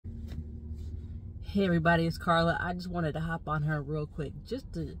Hey everybody, it's Carla. I just wanted to hop on her real quick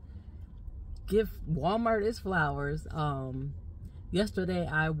just to give Walmart its flowers. Yesterday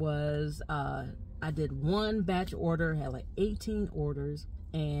I did one batch order, had like 18 orders,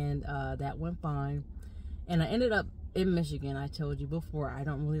 and that went fine. And I ended up in Michigan. I told you before, I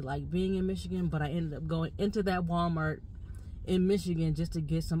don't really like being in Michigan, but I ended up going into that Walmart in Michigan just to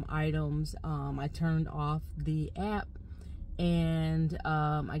get some items. I turned off the app, and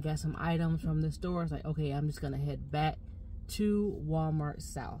I got some items from the store. It's like, okay, I'm just gonna head back to Walmart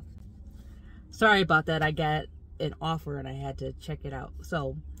South. Sorry about that. I got an offer and I had to check it out.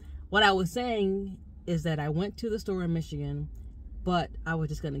 So what I was saying is that I went to the store in Michigan, but I was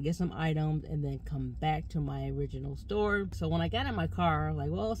just gonna get some items and then come back to my original store. So when I got in my car,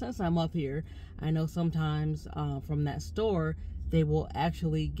 like, well, since I'm up here, I know sometimes from that store they will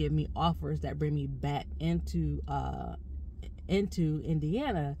actually give me offers that bring me back into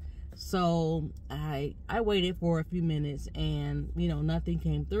Indiana. So I waited for a few minutes, and nothing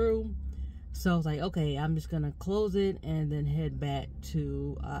came through. So I was like, okay, I'm just gonna close it and then head back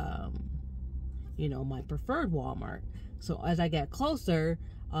to my preferred Walmart. So as I got closer,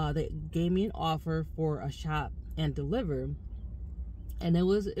 they gave me an offer for a shop and deliver, and it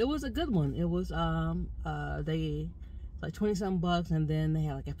was a good one. It was they like 20-something bucks, and then they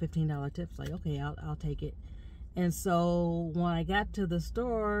had like a $15 tip. Like, okay, I'll take it. And so when I got to the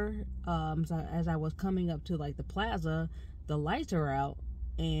store, so as I was coming up to like the plaza, the lights are out,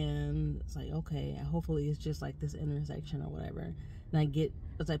 and it's like, okay, hopefully it's just like this intersection or whatever. And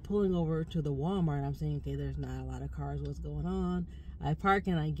it's like pulling over to the Walmart, I'm saying, okay, there's not a lot of cars, what's going on? I park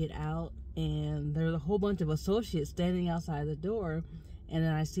and I get out, and there's a whole bunch of associates standing outside the door. And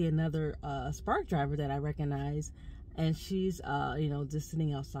then I see another Spark driver that I recognize, and she's just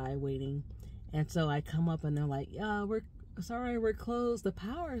sitting outside waiting. And so I come up and they're like, we're sorry, we're closed, the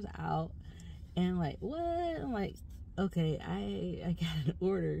power's out. And like, what? I'm like, okay, I got an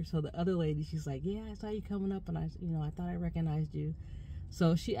order. So the other lady, she's like, yeah, I saw you coming up, and I thought I recognized you.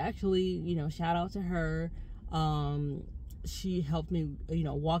 So she actually, shout out to her. She helped me,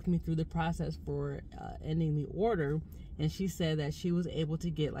 walk me through the process for ending the order. And she said that she was able to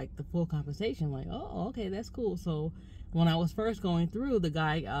get like the full compensation. Like, oh, okay, that's cool. So when I was first going through, the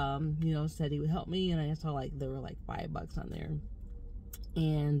guy, said he would help me, and I saw like there were like $5 on there,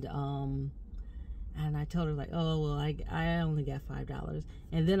 and I told her like, oh well, I only got $5,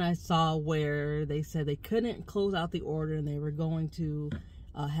 and then I saw where they said they couldn't close out the order and they were going to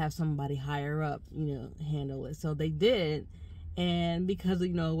have somebody higher up, handle it. So they did, and because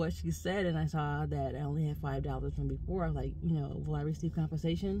of what she said, and I saw that I only had $5 from before, I was like, will I receive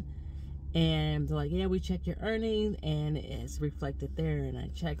compensation? And they're like, yeah, we checked your earnings and it's reflected there. And I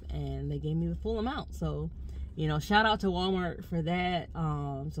checked, and they gave me the full amount. So, shout out to Walmart for that.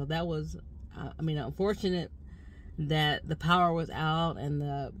 So that was, unfortunate that the power was out and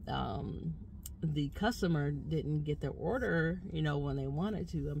the customer didn't get their order, when they wanted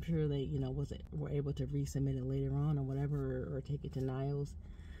to. I'm sure they, were able to resubmit it later on or whatever, or take it to Niles.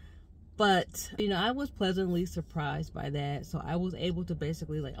 But, I was pleasantly surprised by that. So I was able to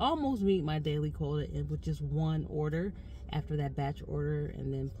basically like almost meet my daily quota with just one order after that batch order,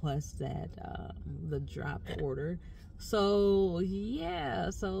 and then plus that the drop order. So yeah,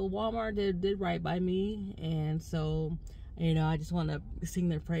 so Walmart did right by me. And so, I just want to sing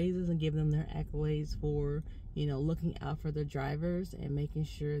their praises and give them their accolades for, looking out for their drivers and making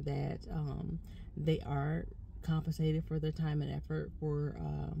sure that they are compensated for their time and effort for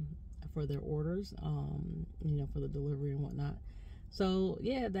their orders, for the delivery and whatnot. So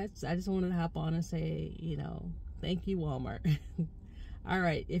yeah, I just wanted to hop on and say, thank you, Walmart. All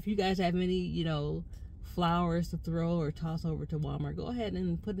right, if you guys have any, flowers to throw or toss over to Walmart, go ahead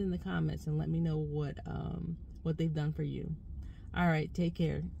and put it in the comments and let me know what they've done for you. All right, take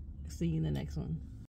care. See you in the next one.